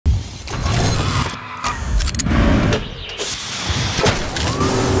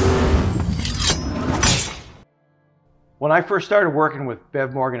When I first started working with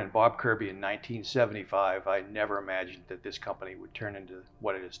Bev Morgan and Bob Kirby in 1975, I never imagined that this company would turn into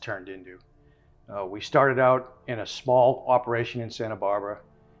what it has turned into. We started out in a small operation in Santa Barbara,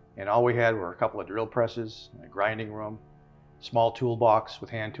 and all we had were a couple of drill presses, a grinding room, small toolbox with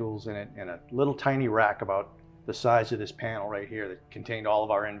hand tools in it, and a little tiny rack about the size of this panel right here that contained all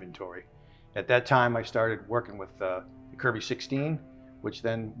of our inventory. At that time, I started working with the Kirby 16, which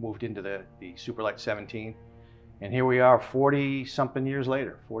then moved into the Superlight 17. And here we are 40 something years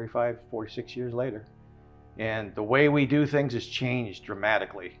later, 45, 46 years later. And the way we do things has changed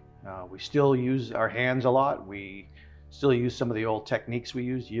dramatically. We still use our hands a lot. We still use some of the old techniques we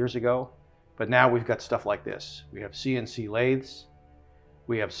used years ago, but now we've got stuff like this. We have CNC lathes,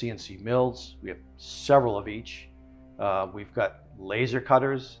 we have CNC mills, we have several of each. We've got laser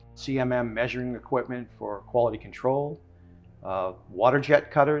cutters, CMM measuring equipment for quality control, water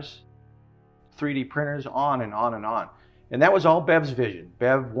jet cutters, 3D printers, on and on and on. And that was all Bev's vision.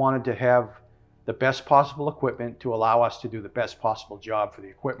 Bev wanted to have the best possible equipment to allow us to do the best possible job for the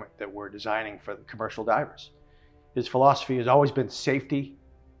equipment that we're designing for the commercial divers. His philosophy has always been safety,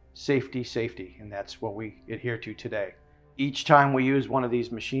 safety, safety, and that's what we adhere to today. Each time we use one of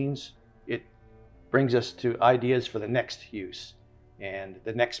these machines, it brings us to ideas for the next use and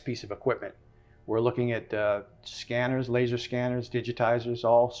the next piece of equipment. We're looking at scanners, laser scanners, digitizers,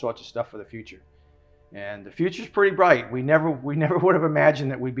 all sorts of stuff for the future. And the future's pretty bright. We never would have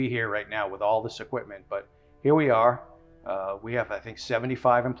imagined that we'd be here right now with all this equipment, but here we are. We have, I think,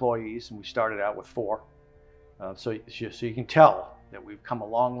 75 employees, and we started out with 4. So you can tell that we've come a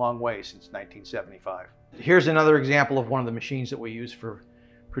long, long way since 1975. Here's another example of one of the machines that we use for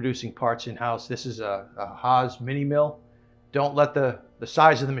producing parts in-house. This is a Haas mini mill. Don't let the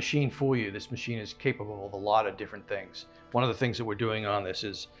size of the machine fool you. This machine is capable of a lot of different things. One of the things that we're doing on this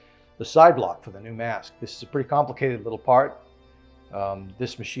is the side block for the new mask. This is a pretty complicated little part.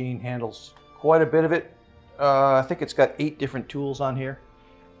 This machine handles quite a bit of it. I think it's got 8 different tools on here,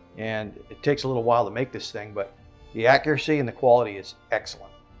 and it takes a little while to make this thing, but the accuracy and the quality is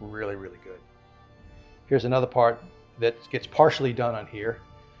excellent. Really, really good. Here's another part that gets partially done on here.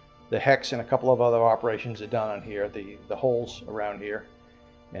 The hex and a couple of other operations are done on here, the holes around here,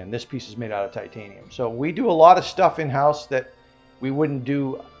 and this piece is made out of titanium. So we do a lot of stuff in-house that we wouldn't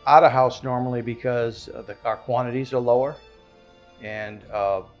do out of house normally because our quantities are lower, and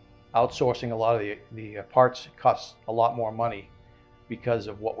outsourcing a lot of the parts costs a lot more money because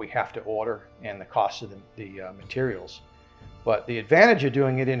of what we have to order and the cost of the materials. But the advantage of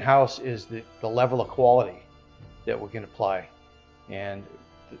doing it in-house is the level of quality that we can apply, and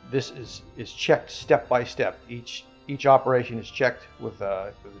this is checked step by step. Each operation is checked with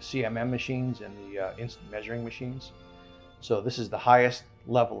the CMM machines and the instant measuring machines. So this is the highest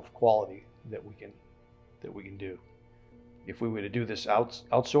level of quality that we can do. If we were to do this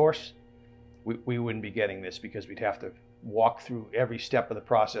outsource, we wouldn't be getting this because we'd have to walk through every step of the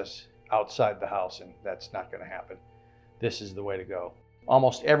process outside the house, and that's not going to happen. This is the way to go.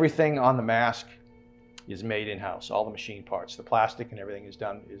 Almost everything on the mask is made in-house. All the machine parts, the plastic and everything is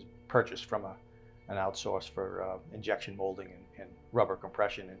purchased from an outsource for injection molding and rubber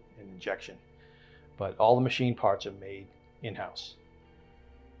compression and injection. But all the machine parts are made in-house.